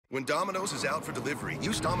When Domino's is out for delivery,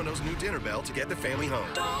 use Domino's new dinner bell to get the family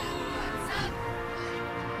home. Sorry.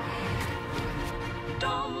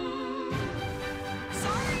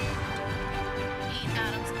 8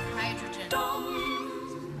 atoms of hydrogen.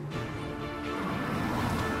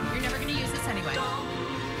 You're never gonna use this anyway.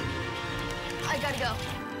 I gotta go.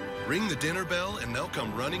 Ring the dinner bell and they'll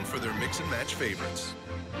come running for their mix and match favorites.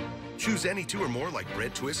 Choose any 2 or more like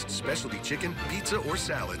bread twists, specialty chicken, pizza, or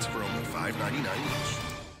salads for only $5.99 each.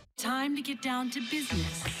 Time to get down to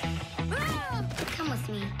business. Come with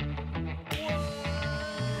me.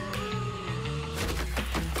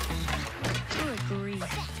 Good grief.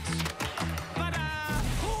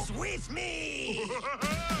 Who's with me?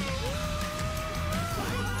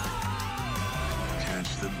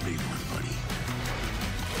 Catch the big one, buddy.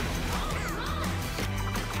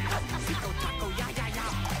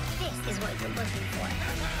 This is what you're looking for.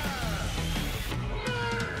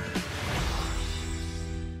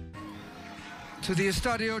 To the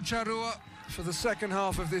Estadio Charrua for the second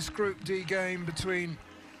half of this Group D game between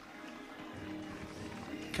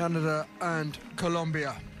Canada and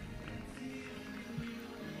Colombia.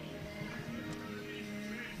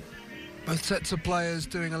 Both sets of players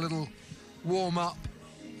doing a little warm-up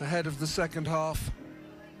ahead of the second half.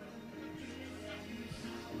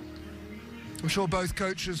 I'm sure both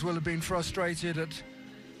coaches will have been frustrated at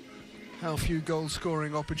how few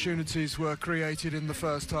goal-scoring opportunities were created in the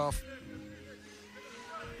first half.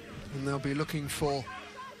 And they'll be looking for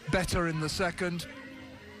better in the second.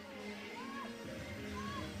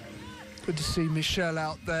 Good to see Michelle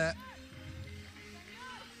out there,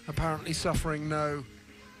 apparently suffering no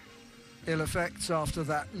ill effects after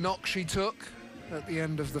that knock she took at the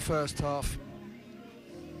end of the first half.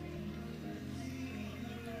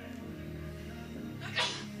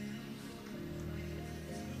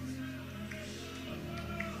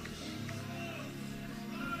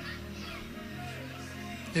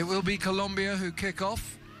 It will be Colombia who kick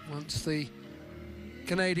off once the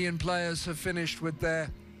Canadian players have finished with their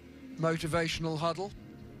motivational huddle.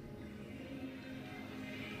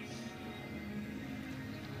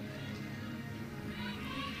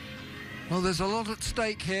 Well, there's a lot at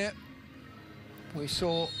stake here. We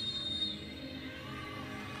saw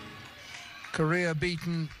Korea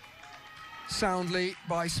beaten soundly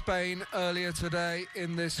by Spain earlier today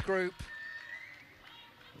in this group.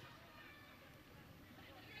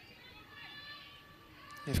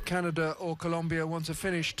 If Canada or Colombia want to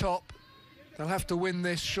finish top, they'll have to win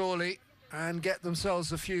this surely and get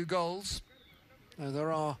themselves a few goals. Now,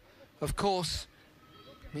 there are, of course,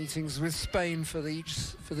 meetings with Spain for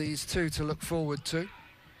these two to look forward to.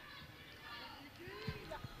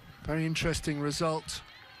 Very interesting result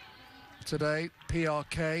today.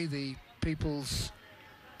 PRK, the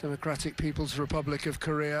Democratic People's Republic of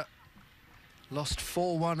Korea, lost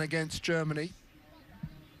 4-1 against Germany.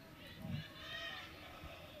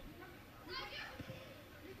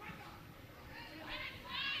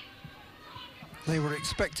 They were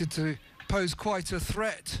expected to pose quite a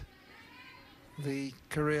threat, the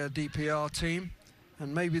Korea DPR team,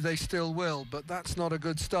 and maybe they still will, but that's not a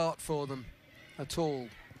good start for them at all.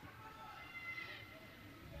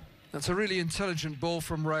 That's a really intelligent ball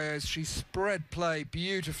from Reyes. She spread play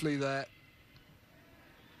beautifully there.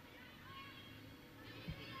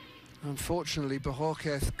 Unfortunately,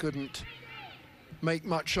 Bohorquez couldn't make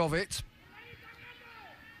much of it.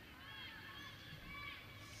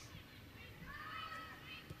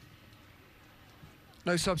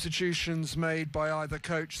 No substitutions made by either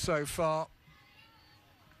coach so far.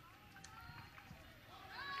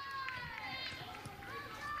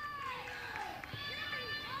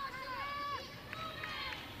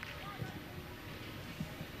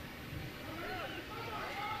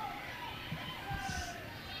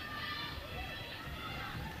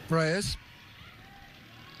 Reyes.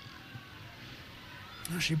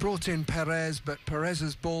 She brought in Perez, but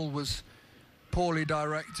Perez's ball was poorly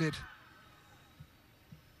directed.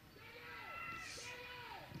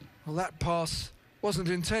 Well, that pass wasn't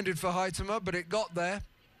intended for Huitema, but it got there.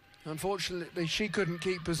 Unfortunately, she couldn't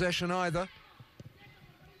keep possession either.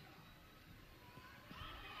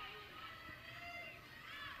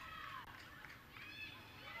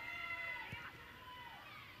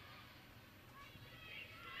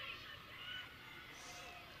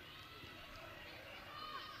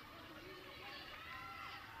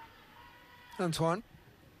 Antoine.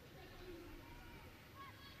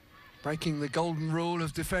 Breaking the golden rule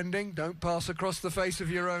of defending. Don't pass across the face of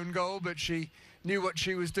your own goal, but she knew what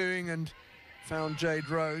she was doing and found Jade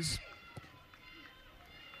Rose.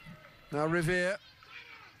 Now Revere.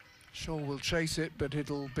 Shaw will chase it, but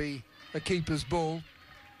it'll be a keeper's ball.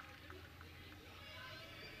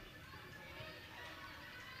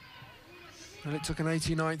 And it took an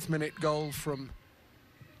 89th minute goal from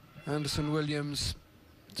Anderson Williams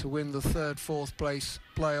to win the fourth place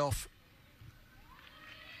playoff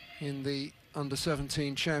in the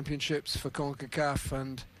Under-17 Championships for CONCACAF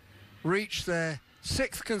and reach their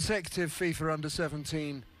 6th consecutive FIFA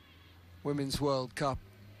Under-17 Women's World Cup.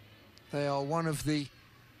 They are one of the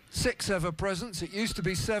 6 ever presents. It used to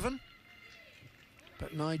be 7,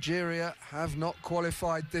 but Nigeria have not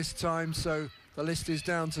qualified this time, so the list is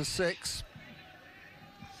down to 6.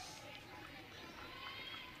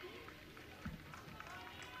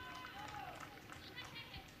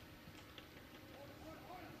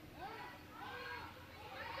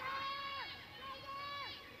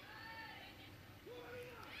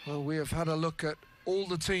 Well, we have had a look at all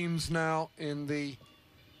the teams now in the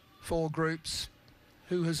 4 groups.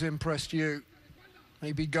 Who has impressed you?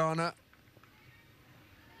 Maybe Ghana,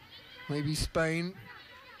 maybe Spain.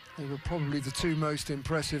 They were probably the 2 most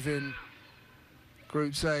impressive in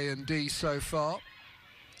groups A and D so far.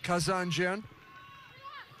 Kazanjian,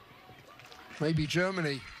 maybe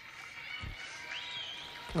Germany,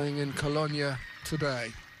 playing in Colombia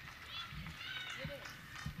today.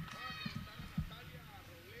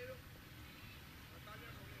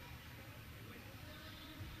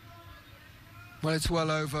 Well, it's well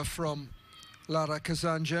over from Lara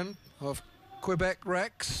Kazanjian of Quebec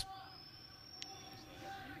Rex.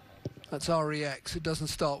 That's REX, it doesn't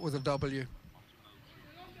start with a W.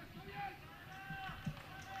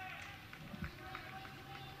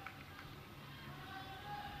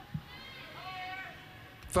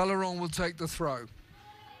 Valeron will take the throw.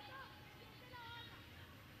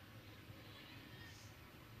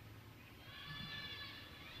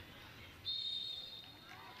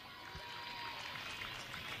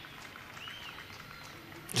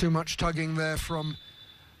 Too much tugging there from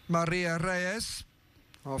Maria Reyes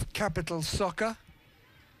of Capital Soccer.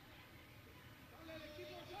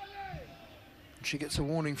 She gets a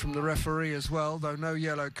warning from the referee as well, though no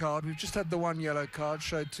yellow card. We've just had the 1 yellow card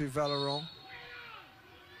showed to Valeron.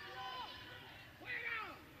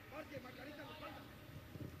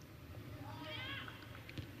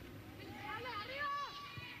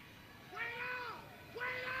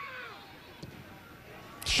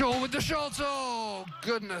 Shaw with the shot, oh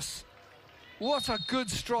goodness. What a good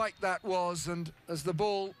strike that was, and as the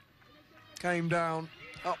ball came down,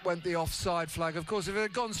 up went the offside flag. Of course, if it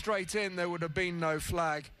had gone straight in, there would have been no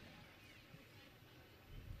flag.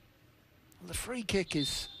 The free kick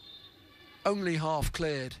is only half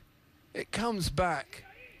cleared. It comes back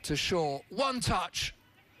to Shaw, 1 touch,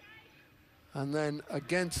 and then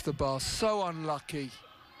against the bar, so unlucky.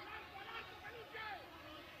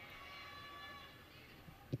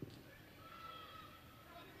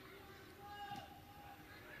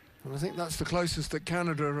 And I think that's the closest that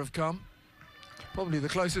Canada have come. Probably the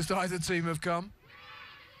closest either team have come.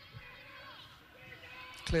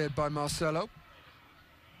 Cleared by Marcelo.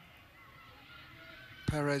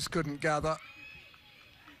 Perez couldn't gather.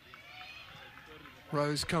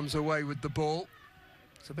 Rose comes away with the ball.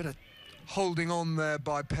 It's a bit of holding on there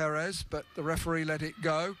by Perez, but the referee let it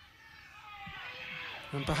go.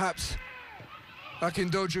 And perhaps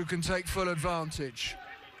Akindoju can take full advantage.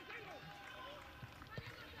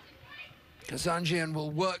 Kazanjian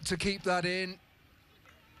will work to keep that in,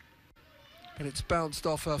 but it's bounced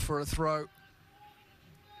off her for a throw.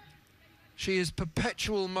 She is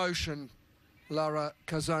perpetual motion, Lara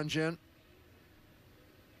Kazanjian,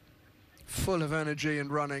 full of energy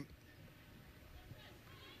and running.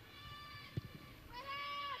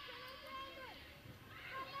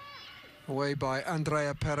 Away by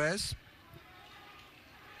Andrea Perez.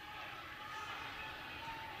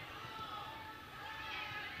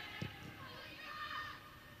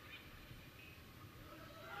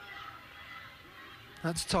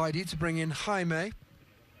 That's tidy to bring in Jaime.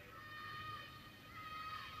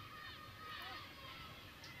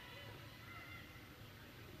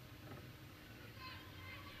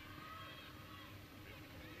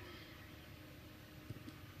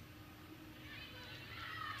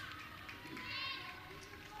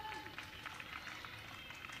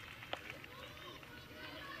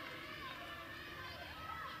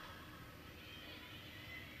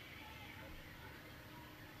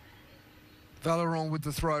 Valeron with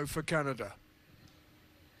the throw for Canada.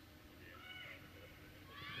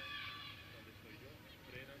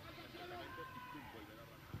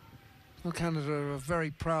 Well, Canada are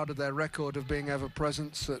very proud of their record of being ever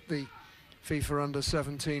present at the FIFA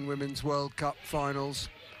Under-17 Women's World Cup finals,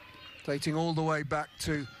 dating all the way back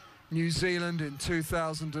to New Zealand in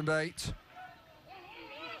 2008.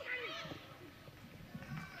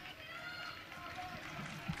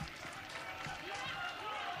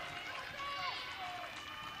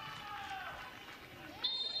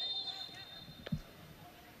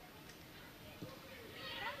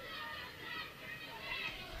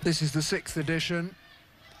 This is the 6th edition.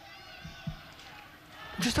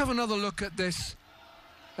 Just have another look at this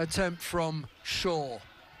attempt from Shaw.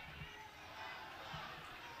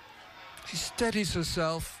 She steadies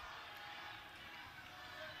herself,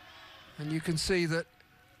 and you can see that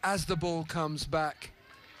as the ball comes back,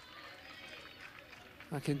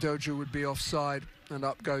 Akindoju would be offside, and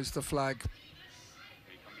up goes the flag.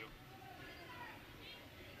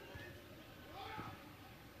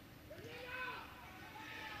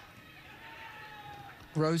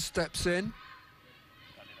 Rose steps in.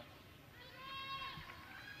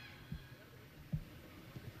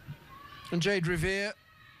 And Jade Revere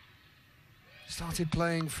started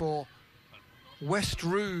playing for West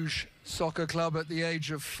Rouge Soccer Club at the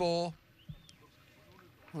age of 4.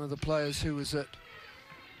 One of the players who was at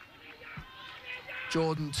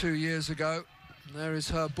Jordan 2 years ago. And there is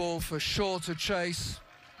her ball for Shaw to chase.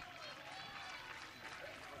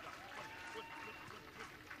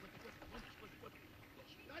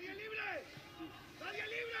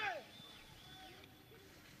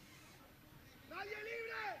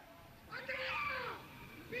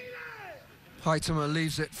 Heitema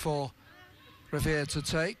leaves it for Revere to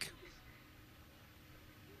take.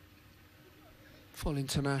 Full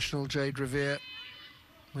international Jade Revere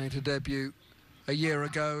made her debut a year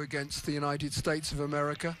ago against the United States of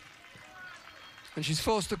America. And she's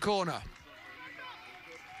forced a corner.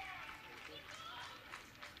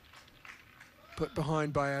 Put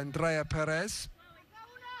behind by Andrea Perez.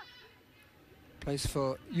 Plays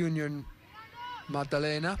for Union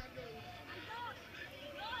Magdalena.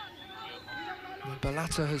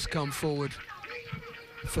 Balata has come forward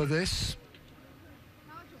for this.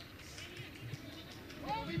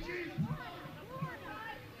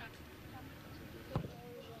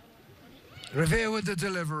 Revere with the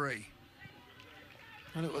delivery.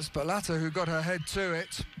 And it was Balata who got her head to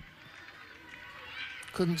it.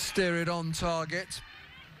 Couldn't steer it on target.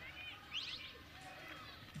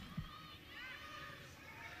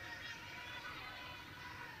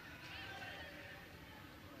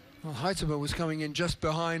 Well, Heitema was coming in just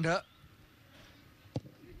behind her.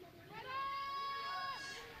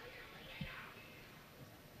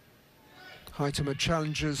 Heitema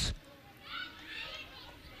challenges.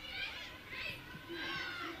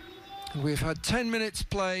 And we've had 10 minutes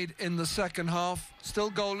played in the second half.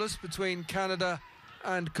 Still goalless between Canada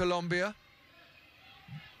and Colombia.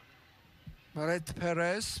 Maret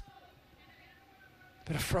Perez.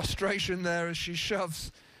 Bit of frustration there as she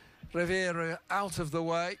shoves Rivera out of the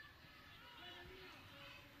way.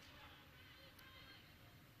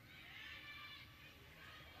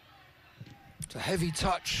 It's a heavy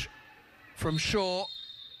touch from Shaw.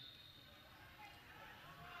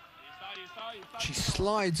 She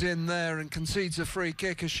slides in there and concedes a free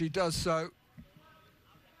kick as she does so.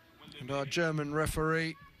 And our German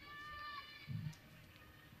referee,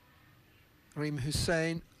 Reem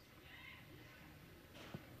Hussein,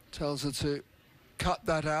 tells her to cut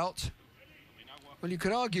that out. Well, you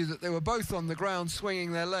could argue that they were both on the ground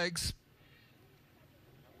swinging their legs.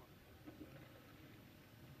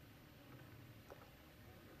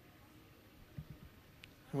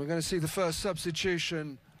 And we're going to see the first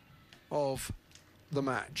substitution of the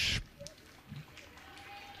match.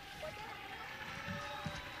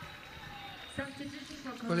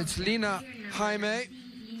 Well, it's Lina Jaime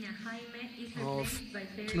of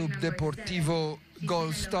Club Deportivo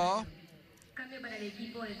Gold Star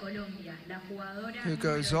who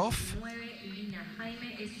goes off,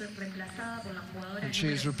 and she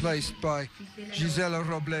is replaced by Gisela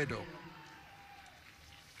Robledo.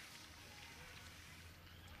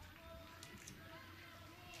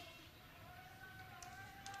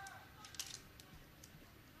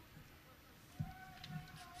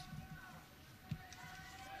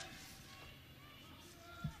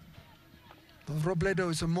 Robledo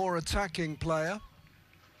is a more attacking player.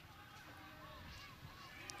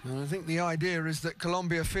 And I think the idea is that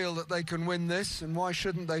Colombia feel that they can win this, and why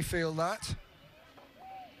shouldn't they feel that?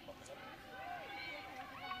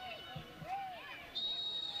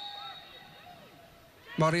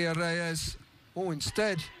 Maria Reyes,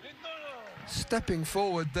 instead, stepping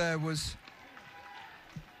forward there was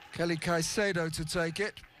Kelly Caicedo to take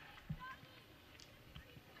it.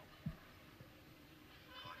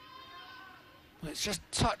 It's just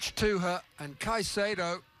touched to her, and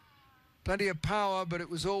Caicedo, plenty of power, but it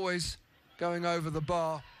was always going over the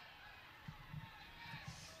bar.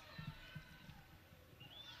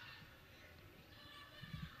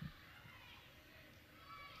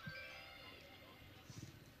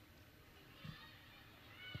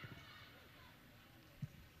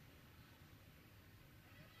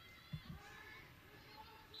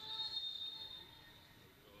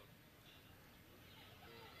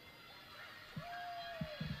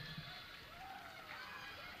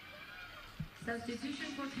 Substitution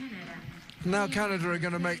for Canada. Now Canada are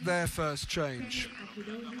going to make their first change. Is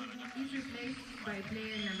replaced by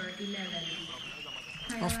player number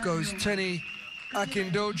 11. Off goes Teni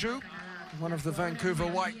Akindoju, one of the Vancouver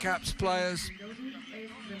Whitecaps players.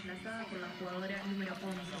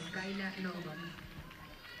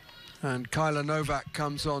 And Kyla Novak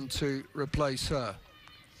comes on to replace her.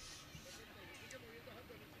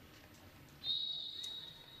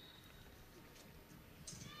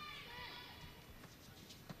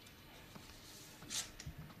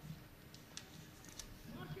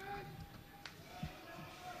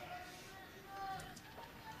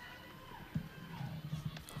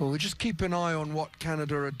 Well, we just keep an eye on what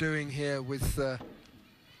Canada are doing here with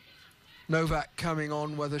Novak coming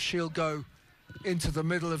on, whether she'll go into the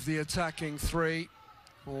middle of the attacking three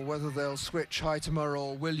or whether they'll switch Heitema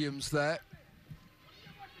or Williams there.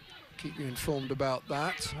 Keep you informed about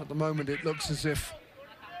that. At the moment it looks as if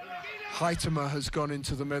Heitema has gone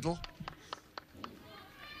into the middle.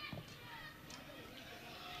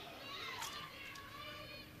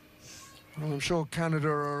 Well, I'm sure Canada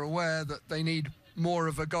are aware that they need more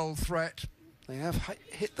of a goal threat. They have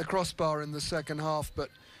hit the crossbar in the second half, but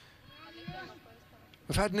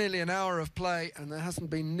we've had nearly an hour of play and there hasn't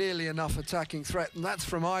been nearly enough attacking threat, and that's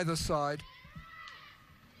from either side.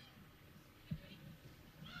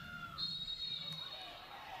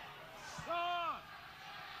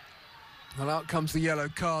 Well, out comes the yellow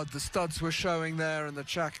card. The studs were showing there in the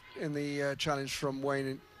challenge from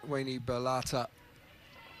Wayne Balata.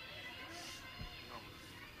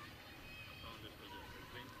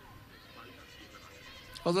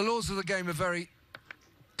 Well, the laws of the game are very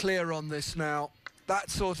clear on this now.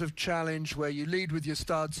 That sort of challenge where you lead with your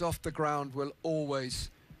studs off the ground will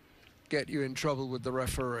always get you in trouble with the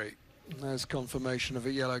referee. And there's confirmation of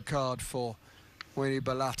a yellow card for Wayne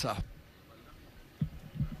Balata.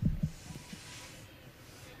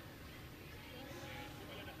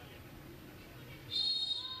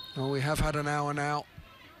 Well, we have had an hour now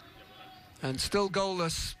and still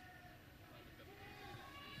goalless.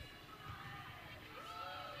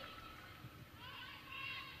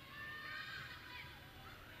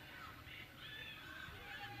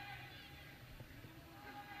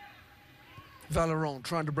 Valorant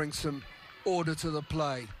trying to bring some order to the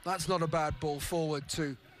play. That's not a bad ball forward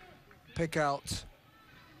to pick out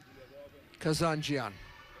Kazanjian.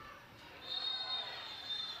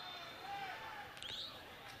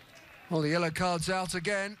 Well, the yellow card's out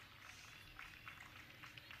again.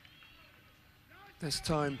 This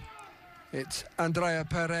time it's Andrea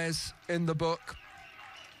Perez in the book.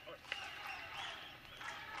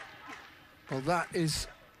 Well, that is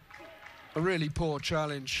a really poor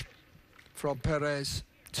challenge from Perez,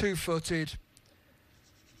 two-footed,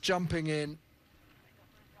 jumping in.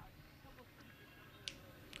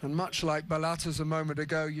 And much like Balata's a moment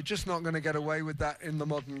ago, you're just not going to get away with that in the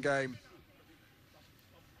modern game.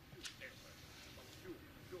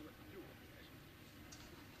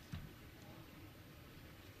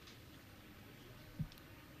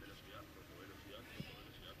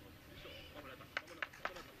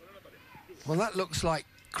 Well, that looks like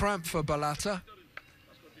cramp for Balata,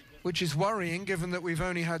 which is worrying given that we've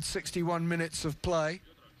only had 61 minutes of play.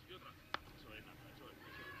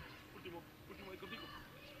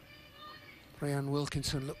 Rhian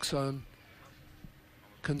Wilkinson looks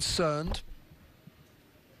concerned.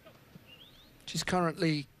 She's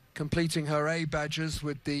currently completing her A badges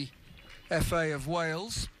with the FA of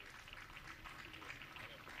Wales.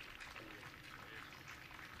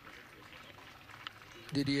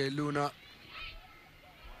 Didier Luna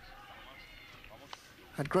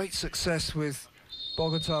had great success with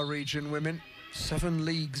Bogota region women, 7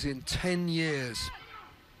 leagues in 10 years.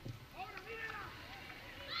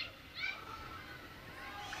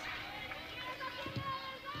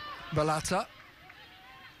 Balata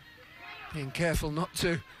being careful not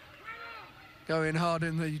to go in hard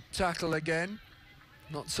in the tackle again,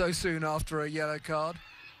 not so soon after a yellow card.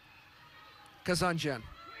 Kazanjian,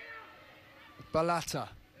 Balata,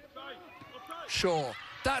 Shaw.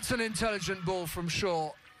 That's an intelligent ball from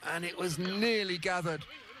Shaw, and it was nearly gathered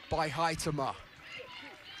by Heitema.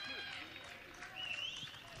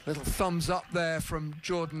 Little thumbs up there from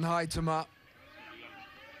Jordan Heitema.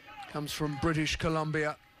 Comes from British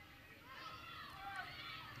Columbia.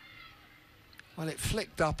 Well, it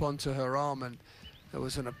flicked up onto her arm, and there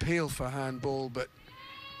was an appeal for handball, but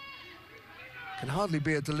can hardly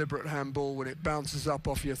be a deliberate handball when it bounces up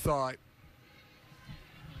off your thigh.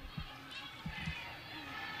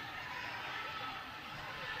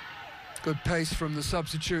 Good pace from the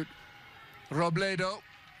substitute, Robledo.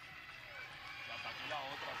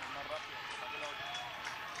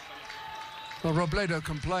 Well, Robledo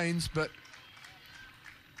complains, but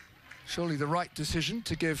surely the right decision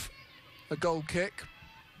to give a goal kick.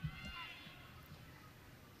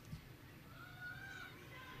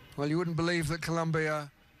 Well, you wouldn't believe that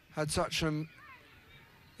Colombia had such an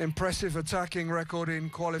impressive attacking record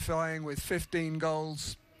in qualifying with 15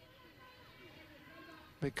 goals,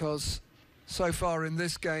 because so far in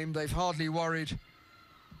this game they've hardly worried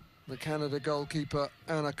the Canada goalkeeper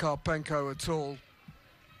Anna Karpenko at all.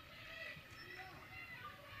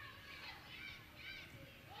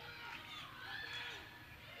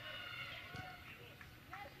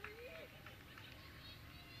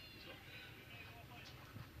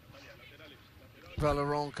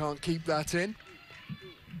 Valeron can't keep that in.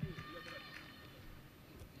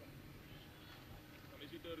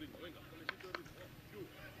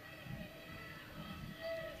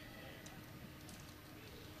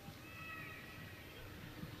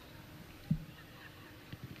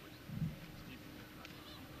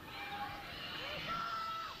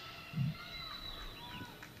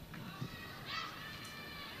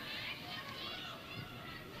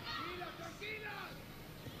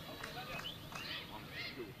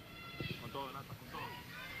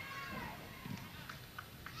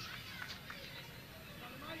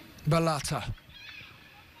 Balata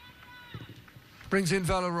brings in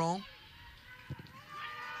Valeron.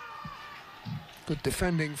 Good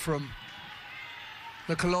defending from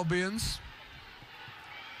the Colombians.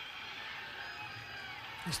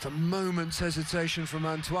 Just a moment's hesitation from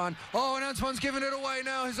Antoine. Oh, and Antoine's given it away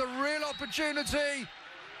now. Here's a real opportunity.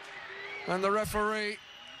 And the referee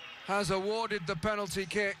has awarded the penalty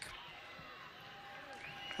kick.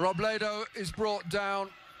 Robledo is brought down.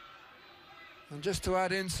 And just to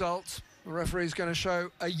add insult, the referee's going to show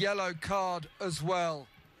a yellow card as well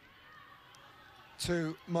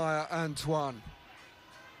to Maya Antoine.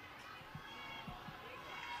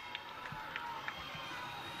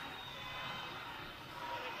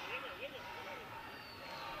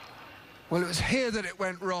 Well, it was here that it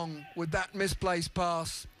went wrong with that misplaced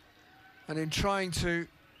pass, and in trying to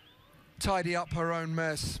tidy up her own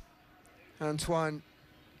mess, Antoine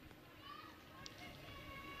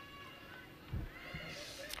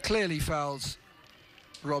clearly fouls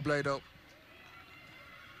Robledo.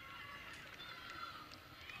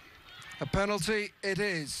 A penalty it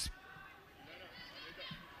is.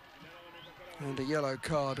 And a yellow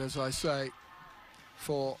card, as I say,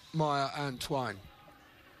 for Maya Antoine.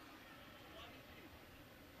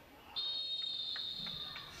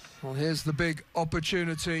 Well, here's the big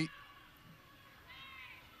opportunity.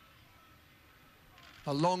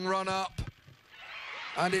 A long run up,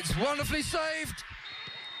 and it's wonderfully saved.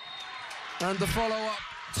 And the follow-up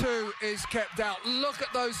too is kept out. Look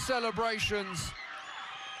at those celebrations,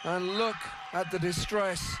 and look at the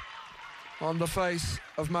distress on the face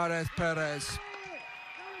of Mareth Perez.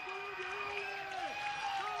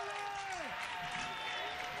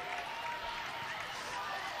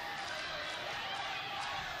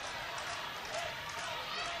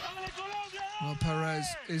 Well, Perez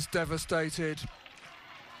is devastated,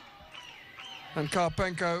 and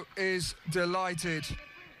Karpenko is delighted.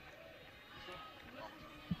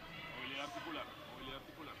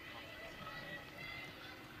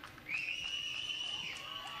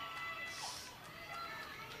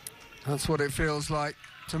 That's what it feels like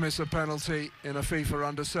to miss a penalty in a FIFA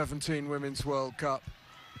Under-17 Women's World Cup.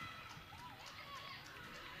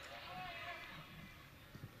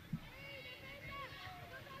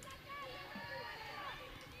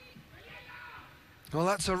 Well,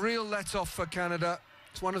 that's a real let-off for Canada.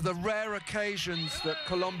 It's one of the rare occasions that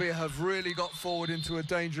Colombia have really got forward into a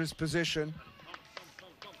dangerous position.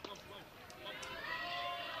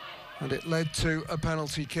 And it led to a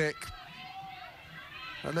penalty kick.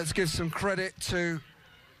 And let's give some credit to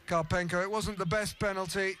Karpenko. It wasn't the best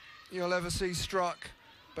penalty you'll ever see struck,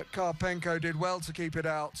 but Karpenko did well to keep it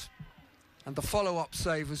out. And the follow-up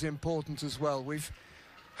save was important as well. We've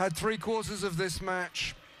had 3/4 of this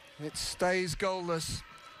match. It stays goalless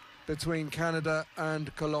between Canada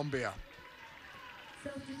and Colombia.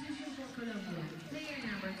 Substitution for Colombia. Player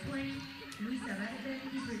number 20, Luisa Bertel,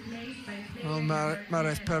 is replaced by player Well, number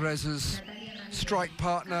Mareth 11, Perez's Natalia Ramirez. strike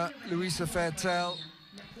partner, Luisa Fertel,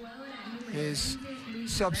 La jugadora número is 20,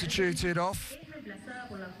 Luisa substituted Bertel, off, es reemplazada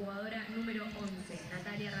por la jugadora número 11,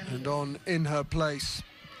 Natalia Ramirez. and on in her place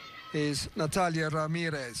is Natalia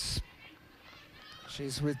Ramirez.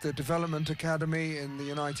 She's with the Development Academy in the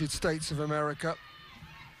United States of America.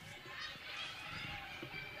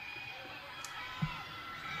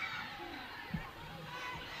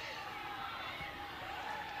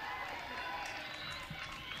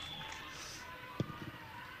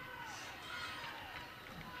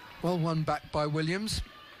 Well, one back by Williams.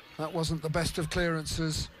 That wasn't the best of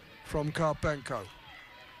clearances from Karpenko.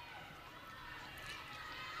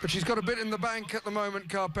 But she's got a bit in the bank at the moment,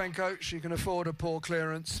 Karpenko. She can afford a poor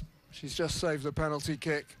clearance. She's just saved the penalty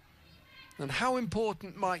kick. And how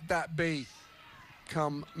important might that be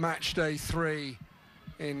come match day 3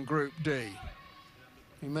 in Group D?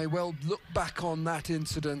 You may well look back on that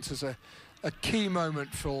incident as a key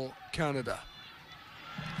moment for Canada.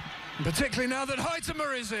 And particularly now that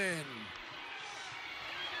Heitemer is in.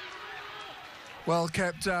 Well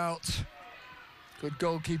kept out. Good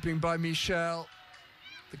goalkeeping by Michel.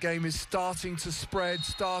 The game is starting to spread,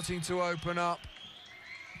 starting to open up.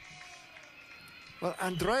 Well,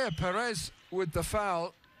 Andrea Perez with the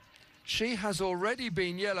foul. She has already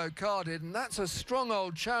been yellow carded, and that's a strong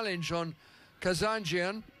old challenge on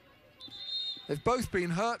Kazanjian. They've both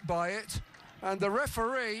been hurt by it, and the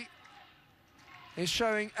referee is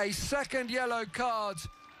showing a second yellow card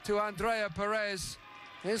to Andrea Perez.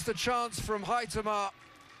 Here's the chance from Heitemer,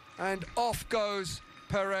 and off goes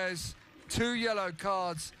Perez. 2 yellow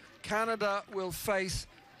cards. Canada will face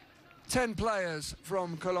 10 players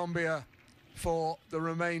from Colombia for the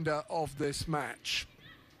remainder of this match.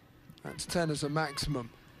 That's 10 as a maximum.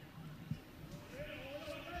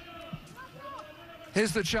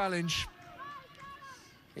 Here's the challenge.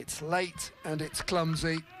 It's late and it's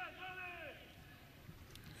clumsy.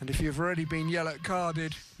 And if you've already been yellow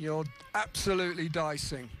carded, you're absolutely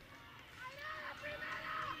dicing.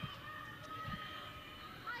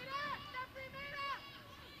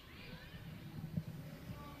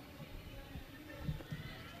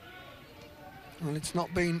 Well, it's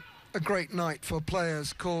not been a great night for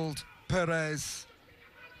players called Perez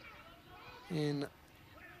in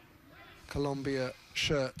Colombia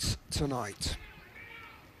shirts tonight.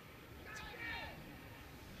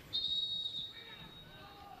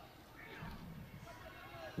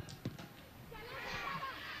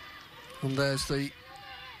 And there's the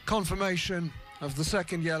confirmation of the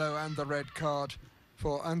second yellow and the red card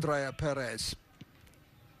for Andrea Perez.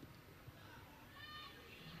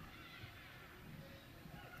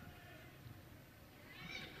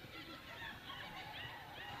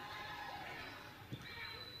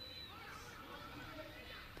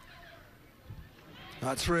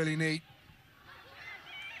 That's really neat.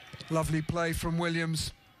 Lovely play from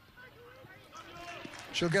Williams.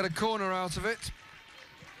 She'll get a corner out of it.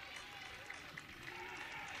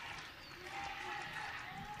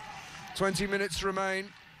 "20 minutes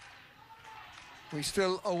remain. We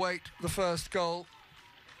still await the first goal.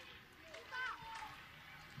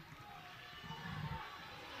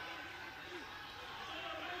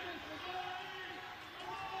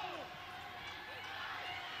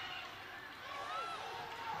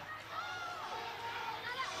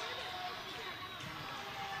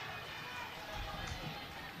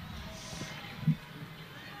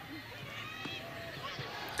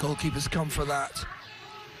 Goalkeeper's come for that.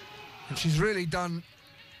 And she's really done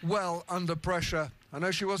well under pressure. I know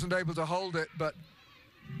she wasn't able to hold it, but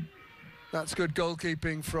that's good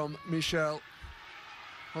goalkeeping from Michel.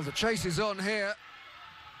 Well, the chase is on here.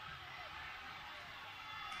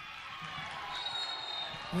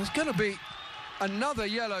 There's going to be another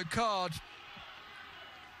yellow card.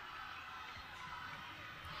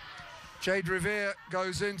 Jade Riviere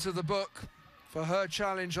goes into the book for her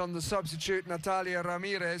challenge on the substitute, Natalia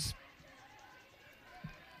Ramirez.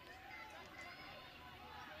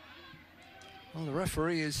 Well, the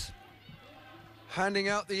referee is handing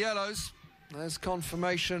out the yellows. There's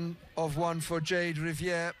confirmation of one for Jade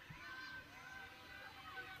Riviere.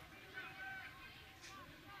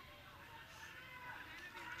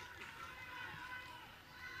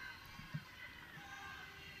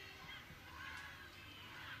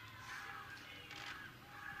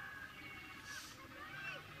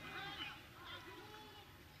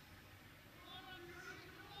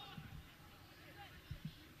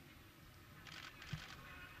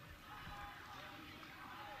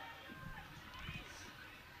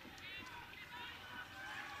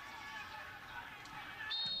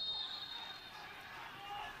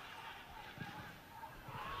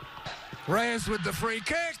 Reyes with the free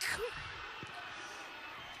kick.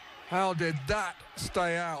 How did that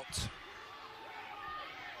stay out?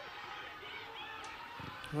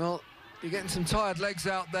 Well, you're getting some tired legs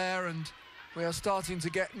out there, and we are starting to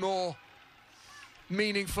get more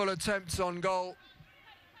meaningful attempts on goal.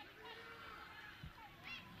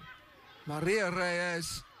 Maria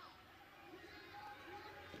Reyes.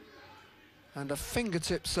 And a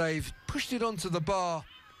fingertip save, pushed it onto the bar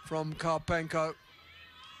from Karpenko.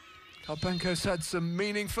 Karpenko's had some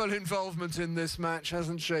meaningful involvement in this match,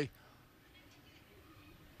 hasn't she?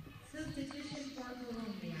 Substitution for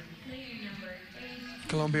Colombia.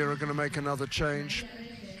 Colombia are going to make another change.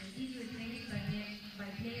 Is replaced by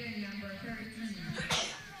player number 13,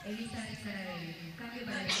 Elizabeth Carabelli. Cambio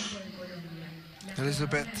para el equipo de Colombia. La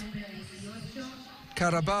Elizabeth jugadora número 18,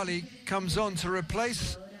 Carabali comes on to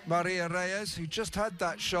replace Maria Reyes, who just had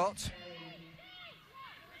that shot.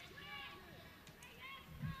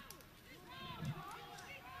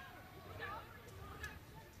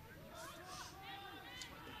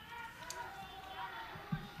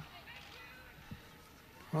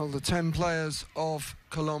 Well, the 10 players of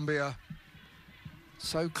Colombia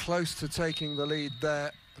so close to taking the lead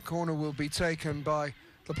there. The corner will be taken by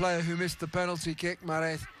the player who missed the penalty kick,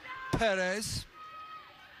 Mareth Perez.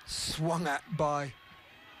 Swung at by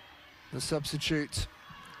the substitute,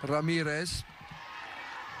 Ramirez.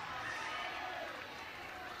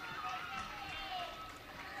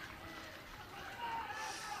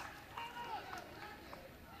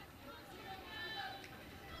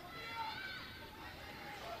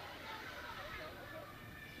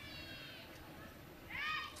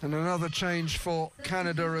 And another change for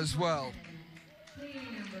Canada as well. player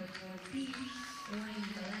number 14, Juan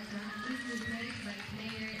Nicolasa, is replaced by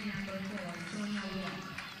player number 4, Sonia Wong.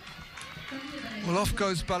 Cambio para el Well, off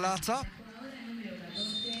goes Balata. jugadora número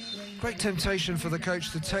 14, Great temptation for the coach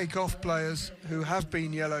to take off players who have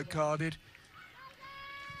been yellow carded.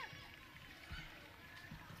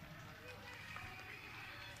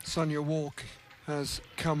 Sonia Walk has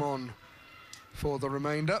come on for the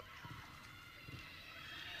remainder.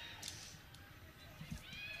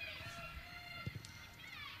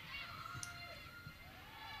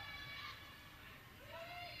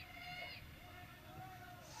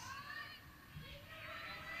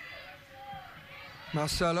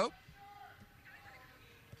 Marcelo.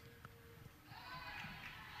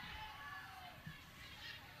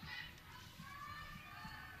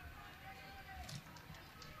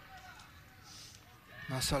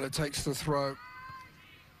 Marcelo takes the throw.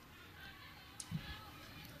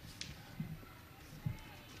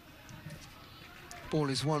 Ball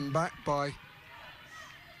is won back by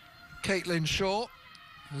Caitlin Shaw.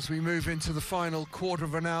 As we move into the final quarter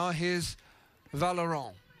of an hour, here's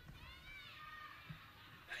Valeron.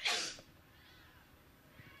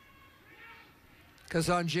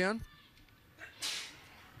 Kazanjian.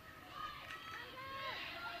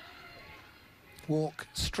 Walk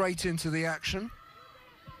straight into the action.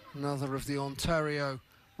 Another of the Ontario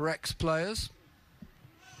Rex players.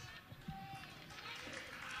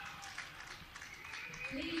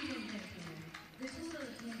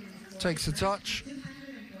 Takes a touch,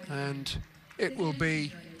 and it will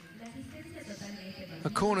be a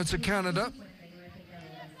corner to Canada.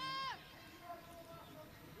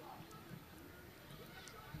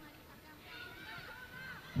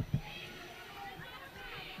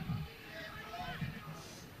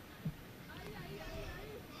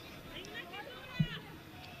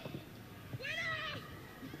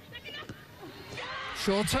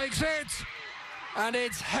 Shaw takes it, and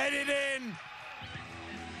it's headed in.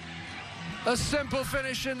 A simple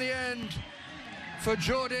finish in the end for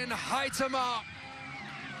Jordan Haitama.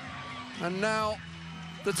 And now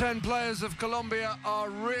the 10 players of Colombia are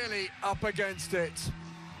really up against it.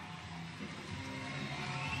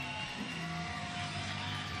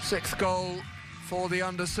 Sixth goal for the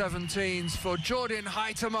under-17s for Jordan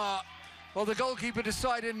Haitama. Well, the goalkeeper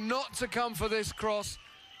decided not to come for this cross.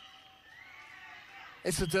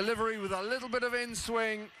 It's a delivery with a little bit of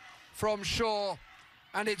in-swing from Shaw,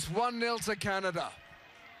 and it's 1-0 to Canada.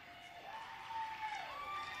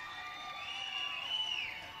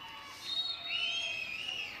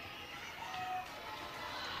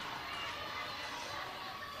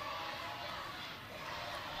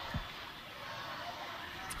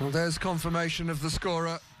 Well, there's confirmation of the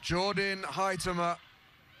scorer, Jordan Haitama,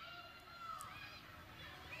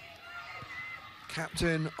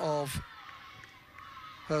 captain of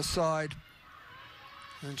her side,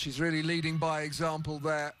 and she's really leading by example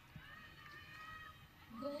there.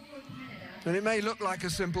 And it may look like a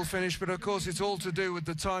simple finish, but of course it's all to do with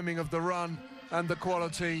the timing of the run and the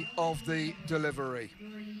quality of the delivery.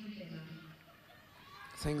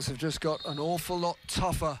 Things have just got an awful lot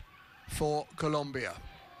tougher for Colombia.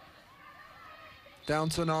 Down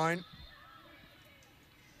to 9.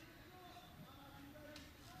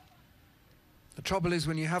 The trouble is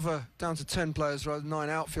when you have down to 10 players rather than 9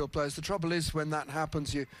 outfield players, the trouble is when that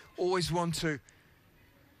happens, you always want to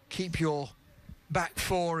keep your back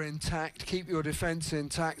four intact, keep your defence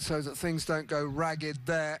intact so that things don't go ragged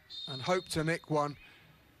there, and hope to nick one.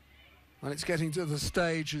 And it's getting to the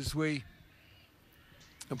stage as we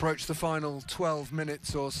approach the final 12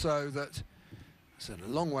 minutes or so that It's a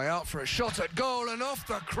long way out for a shot at goal and off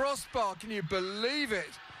the crossbar. Can you believe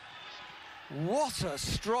it? What a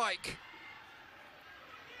strike.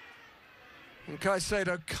 And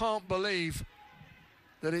Caicedo can't believe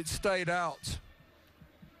that it stayed out.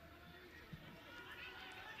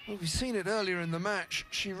 Well, we've seen it earlier in the match.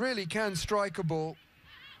 She really can strike a ball.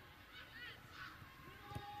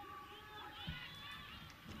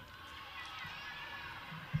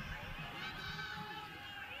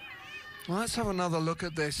 Well, let's have another look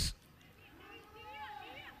at this.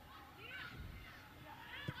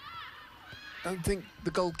 Don't think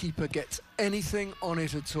the goalkeeper gets anything on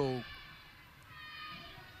it at all.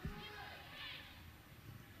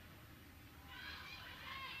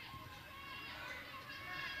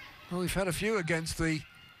 Well, we've had a few against the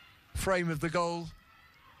frame of the goal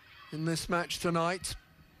in this match tonight.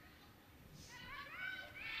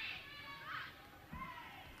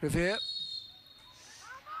 Riviere.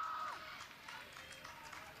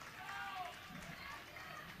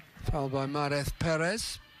 Foul by Mareth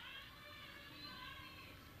Perez.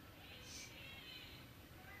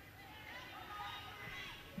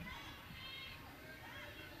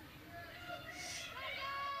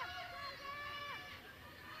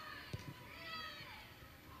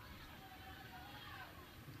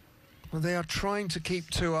 Well, they are trying to keep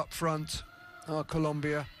two up front,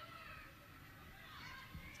 Colombia.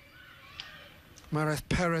 Mareth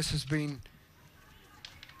Perez has been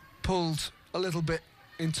pulled a little bit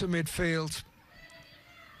into midfield,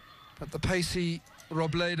 but the pacey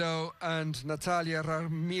Robledo and Natalia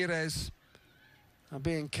Ramirez are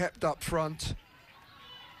being kept up front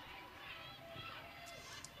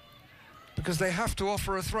because they have to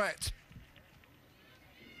offer a threat.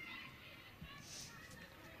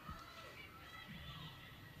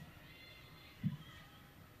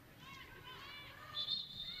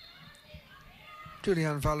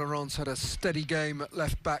 Julianne Valorant's had a steady game at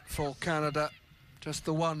left back for Canada. Just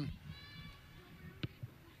the one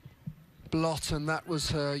blot, and that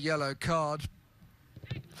was her yellow card.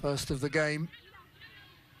 First of the game.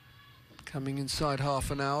 Coming inside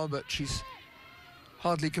half an hour, but she's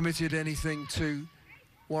hardly committed anything to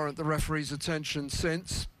warrant the referee's attention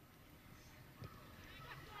since.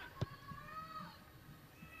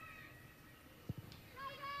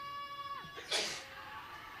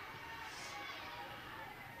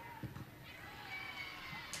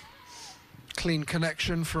 Clean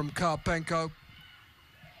connection from Karpenko.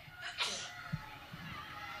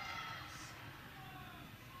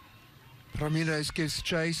 Ramirez gives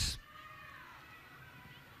chase.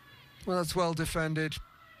 Well, that's well defended.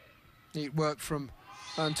 Neat work from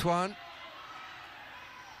Antoine.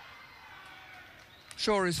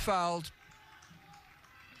 Shaw is fouled.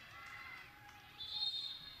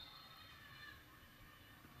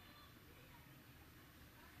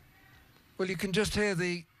 Well, you can just hear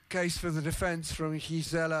the case for the defence from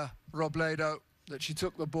Gisela Robledo, that she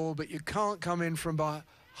took the ball, but you can't come in from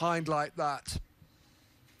behind like that.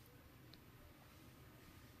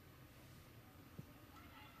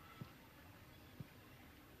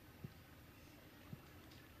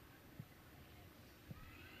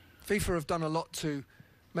 FIFA have done a lot to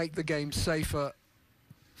make the game safer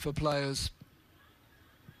for players.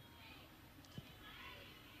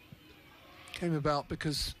 Came about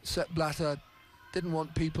because Sepp Blatter didn't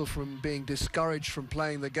want people from being discouraged from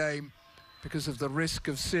playing the game because of the risk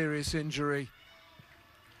of serious injury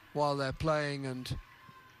while they're playing and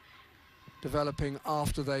developing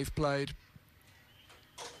after they've played.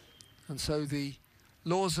 And so the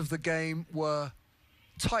laws of the game were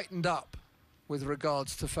tightened up with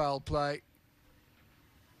regards to foul play.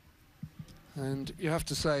 And you have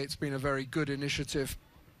to say it's been a very good initiative.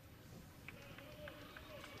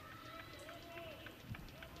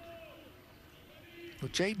 Well,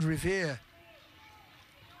 Jade Riviere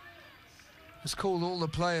has called all the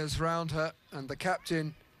players round her, and the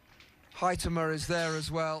captain, Heitemer, is there as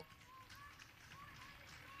well.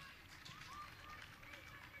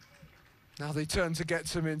 Now they turn to get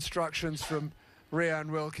some instructions from Rhian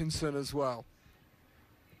Wilkinson as well.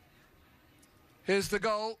 Here's the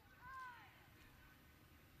goal.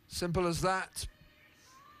 Simple as that.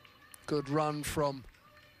 Good run from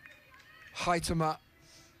Heitemer.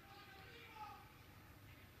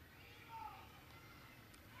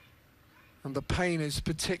 And the pain is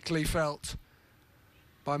particularly felt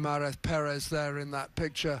by Mareth Perez there in that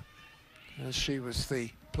picture, as she was the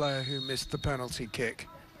player who missed the penalty kick.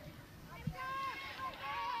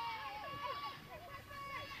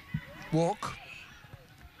 Walk.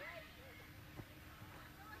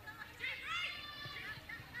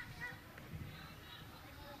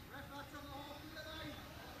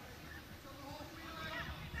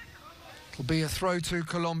 Will be a throw to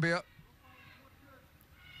Colombia.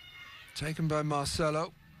 Taken by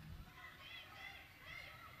Marcelo.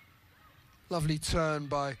 Lovely turn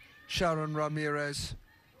by Sharon Ramirez.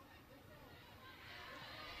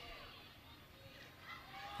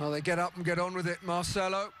 Well, they get up and get on with it,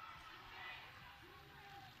 Marcelo.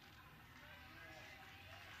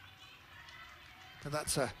 But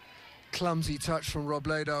that's a clumsy touch from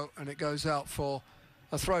Robledo, and it goes out for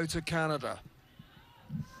a throw to Canada.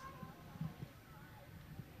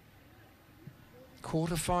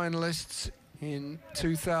 Quarter-finalists in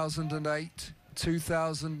 2008,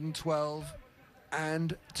 2012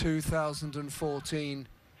 and 2014.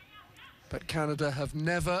 But Canada have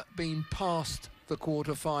never been past the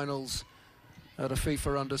quarter-finals at a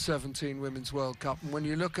FIFA Under-17 Women's World Cup. And when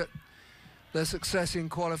you look at their success in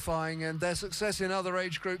qualifying and their success in other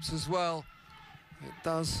age groups as well, it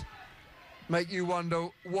does make you wonder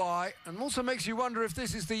why, and also makes you wonder if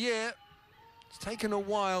this is the year. It's taken a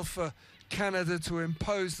while for Canada to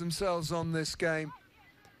impose themselves on this game,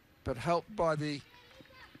 but helped by the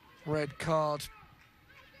red card.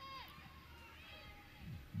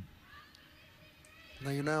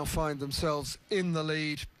 They now find themselves in the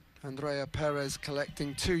lead. Andrea Perez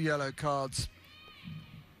collecting 2 yellow cards.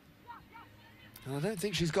 And I don't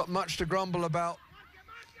think she's got much to grumble about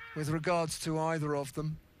with regards to either of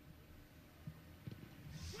them.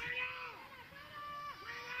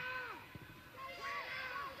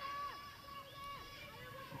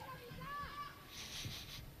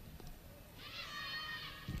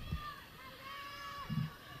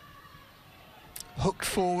 Hooked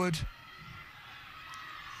forward.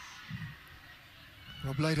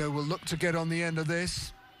 Robledo will look to get on the end of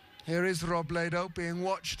this. Here is Robledo being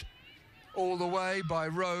watched all the way by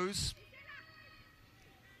Rose.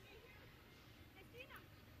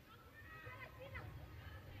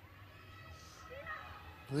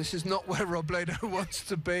 This is not where Robledo wants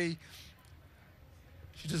to be.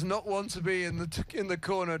 She does not want to be in the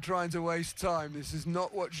corner trying to waste time. This is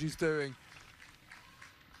not what she's doing.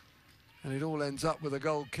 And it all ends up with a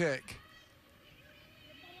goal kick.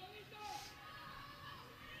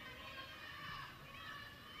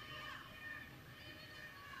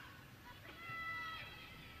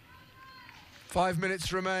 Five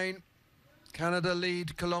minutes remain. Canada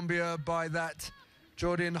lead Colombia by that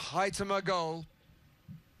Jordan Huitema goal.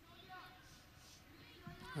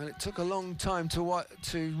 And it took a long time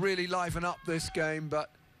to really liven up this game,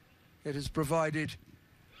 but it has provided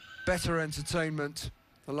better entertainment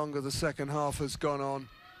the longer the second half has gone on.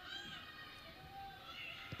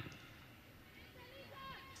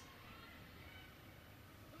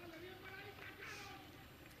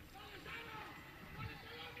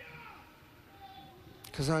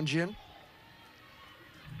 Kazanjian.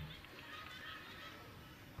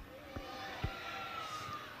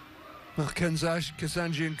 Well,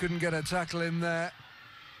 Kazanjian couldn't get a tackle in there.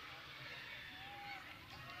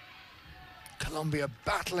 Colombia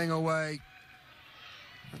battling away.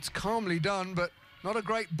 That's calmly done, but not a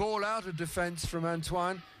great ball out of defence from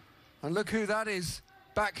Antoine. And look who that is,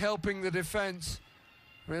 back helping the defence,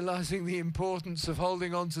 realising the importance of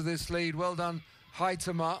holding on to this lead. Well done,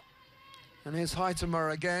 Huitema. And here's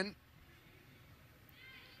Huitema again.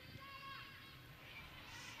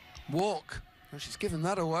 Walk. Well, she's given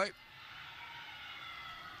that away.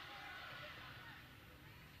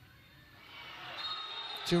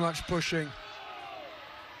 Too much pushing.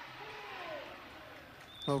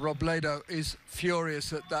 Well, Robledo is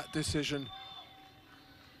furious at that decision.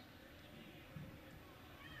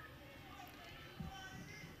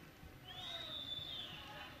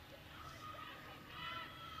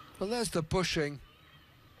 Well, there's the pushing.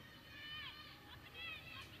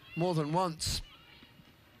 More than once.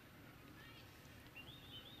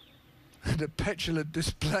 And a petulant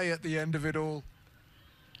display at the end of it all.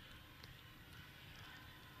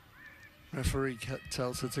 Referee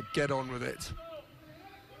tells her to get on with it.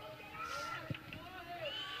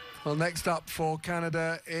 Well, next up for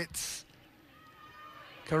Canada, it's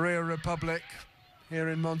Korea Republic here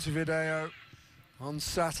in Montevideo on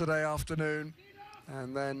Saturday afternoon.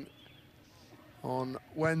 And then on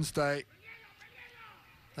Wednesday,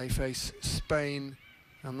 they face Spain,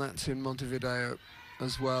 and that's in Montevideo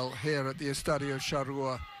as well, here at the Estadio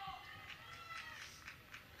Charrua.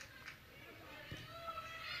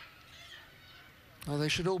 Well, they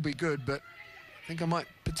should all be good, but I think I might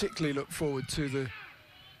particularly look forward to the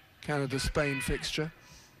Canada-Spain fixture.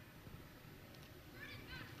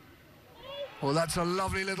 Well, that's a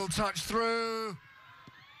lovely little touch through.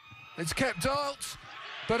 It's kept out,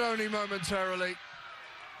 but only momentarily.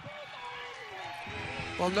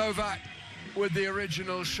 Well, Novak with the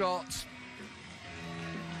original shot.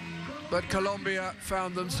 but Colombia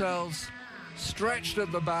found themselves stretched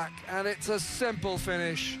at the back, and it's a simple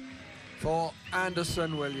finish for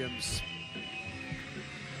Anderson Williams.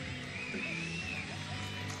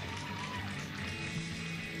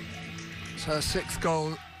 It's her 6th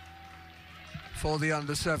goal for the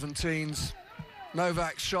under-17s.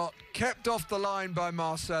 Novak's shot kept off the line by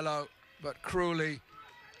Marcelo, but cruelly,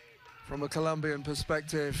 from a Colombian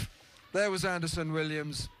perspective, there was Anderson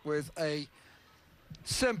Williams with a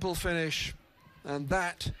simple finish, and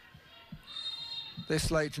that, this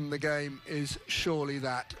late in the game, is surely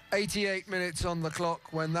that. 88 minutes on the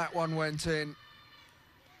clock when that one went in,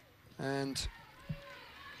 and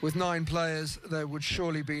with 9 players, there would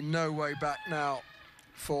surely be no way back now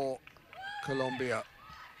for Colombia.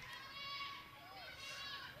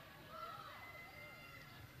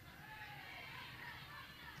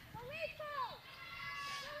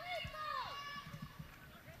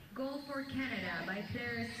 Goal for Canada by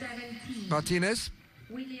player 17. Martinez.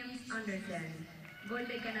 Williams Anderson. Gol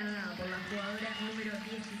de Canadá por la jugadora número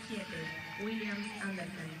 17, Williams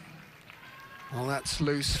Anderson. Well, that's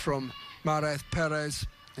loose from Mareth Perez.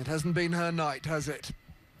 It hasn't been her night, has it?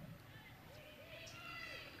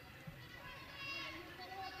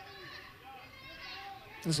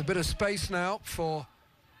 There's a bit of space now for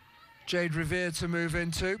Jade Revere to move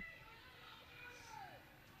into.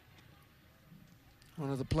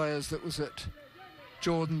 One of the players that was at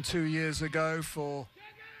Jordan 2 years ago for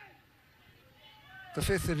the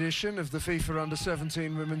 5th edition of the FIFA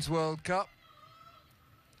Under-17 Women's World Cup.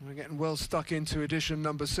 We're getting well stuck into edition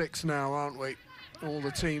number 6 now, aren't we? All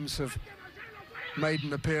the teams have made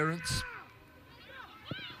an appearance.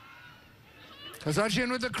 Kazajian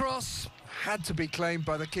with the cross, had to be claimed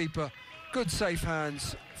by the keeper. Good safe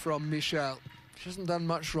hands from Michel. She hasn't done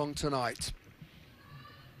much wrong tonight.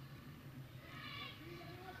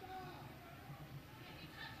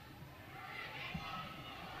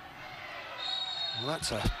 Well,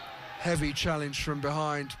 that's a heavy challenge from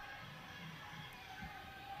behind.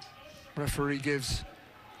 Referee gives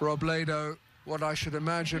Robledo what I should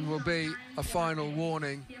imagine will be a final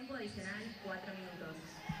warning.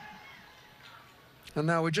 And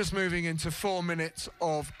now we're just moving into 4 minutes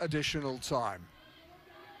of additional time.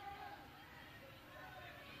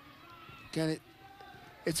 Again,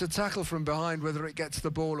 it's a tackle from behind, whether it gets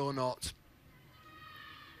the ball or not.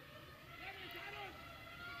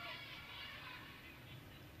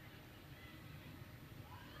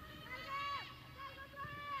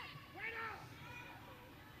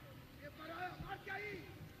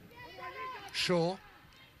 Shaw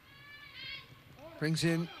brings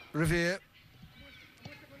in Revere.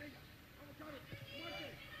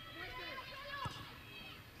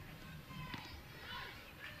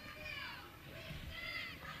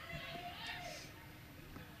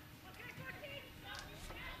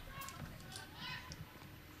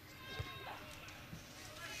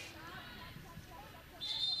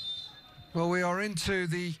 Well, we are into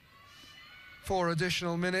the 4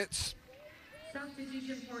 additional minutes.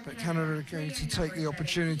 But Canada are going to take the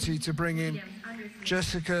opportunity to bring in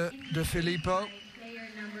Jessica De Filippo,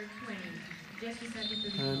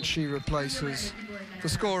 and she replaces the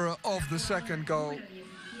scorer of the 2nd goal,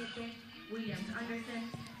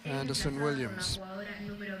 Anderson Williams.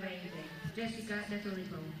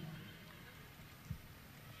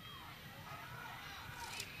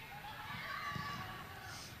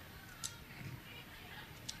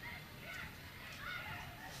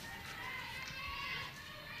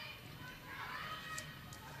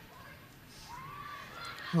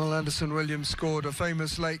 Well, Anderson Williams scored a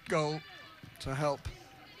famous late goal to help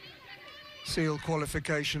seal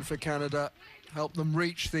qualification for Canada, help them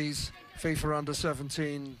reach these FIFA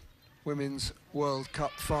Under-17 Women's World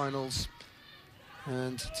Cup finals.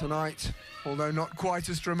 And tonight, although not quite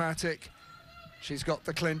as dramatic, she's got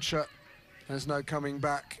the clincher. There's no coming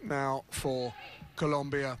back now for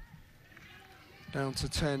Colombia. Down to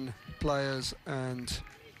 10 players and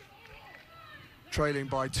trailing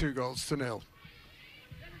by 2-0.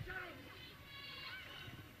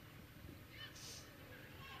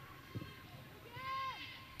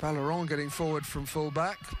 Valeron getting forward from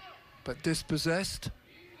full-back, but dispossessed.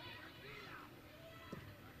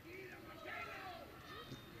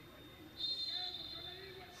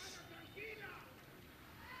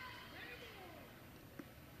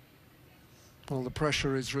 Well, the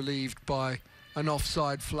pressure is relieved by an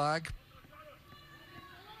offside flag.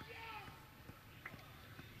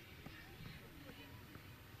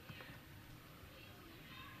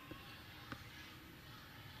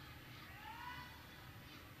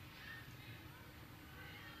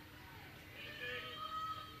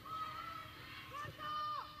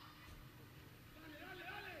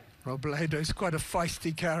 Robledo's quite a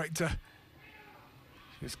feisty character.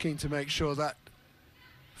 He was keen to make sure that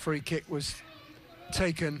free kick was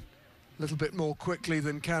taken a little bit more quickly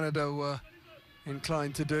than Canada were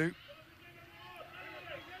inclined to do.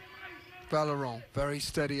 Valorant, very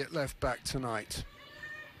steady at left back tonight.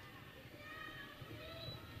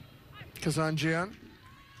 Kazanjian,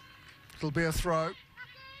 it'll be a throw.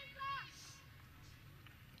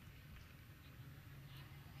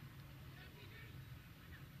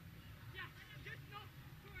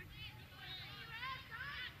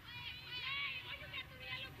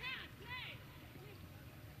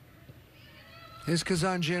 Here's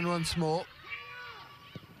Kazanjian once more.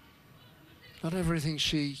 Not everything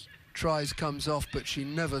she tries comes off, but she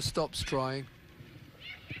never stops trying.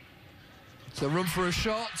 So room for a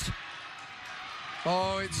shot.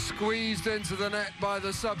 Oh, it's squeezed into the net by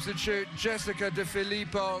the substitute, Jessica De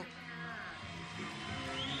Filippo.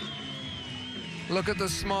 Look at the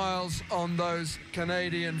smiles on those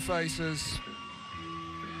Canadian faces.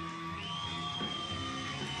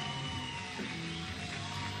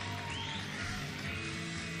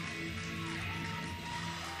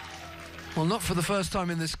 Well, not for the first time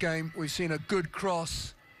in this game, we've seen a good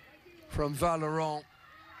cross from Valorant.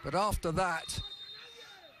 But after that,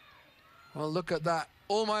 well, look at that.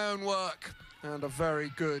 All my own work and a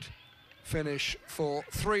very good finish for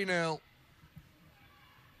 3-0.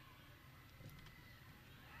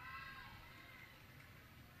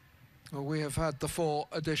 Well, we have had the 4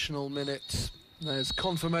 additional minutes. There's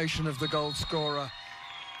confirmation of the goal scorer.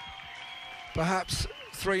 Perhaps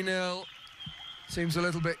 3-0 seems a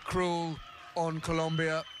little bit cruel on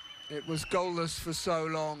Colombia. It was goalless for so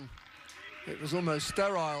long. It was almost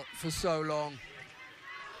sterile for so long.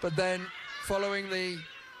 But then, following the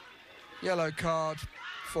yellow card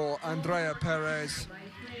for Andrea Perez,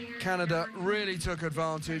 Canada really took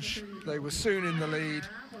advantage. They were soon in the lead.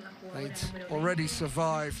 They'd already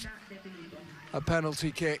survived a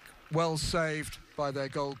penalty kick, well saved by their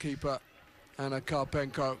goalkeeper, Anna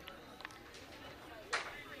Karpenko.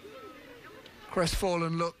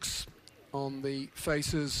 Crestfallen looks on the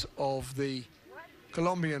faces of the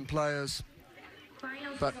Colombian players,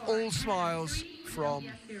 but all smiles from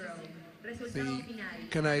the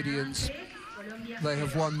Canadians. They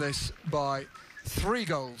have won this by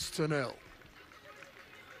 3-0.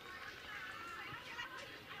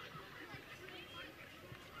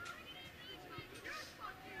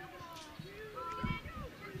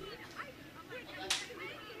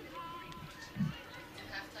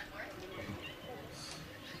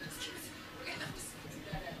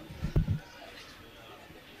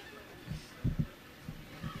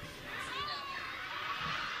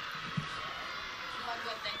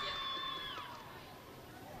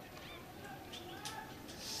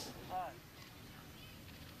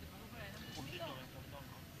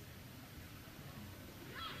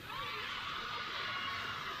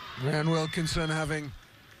 Ryan Wilkinson having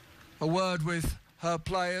a word with her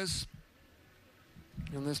players.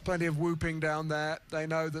 And there's plenty of whooping down there. They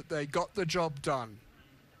know that they got the job done.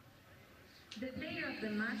 The player of the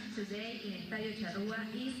match today in Estadio Charrúa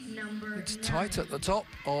is number It's tight at the top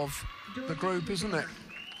of the group, isn't it?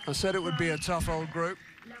 I said it would be a tough old group.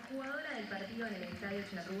 La jugadora del partido en el Estadio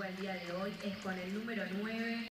Charrúa el día de hoy es con el número 9.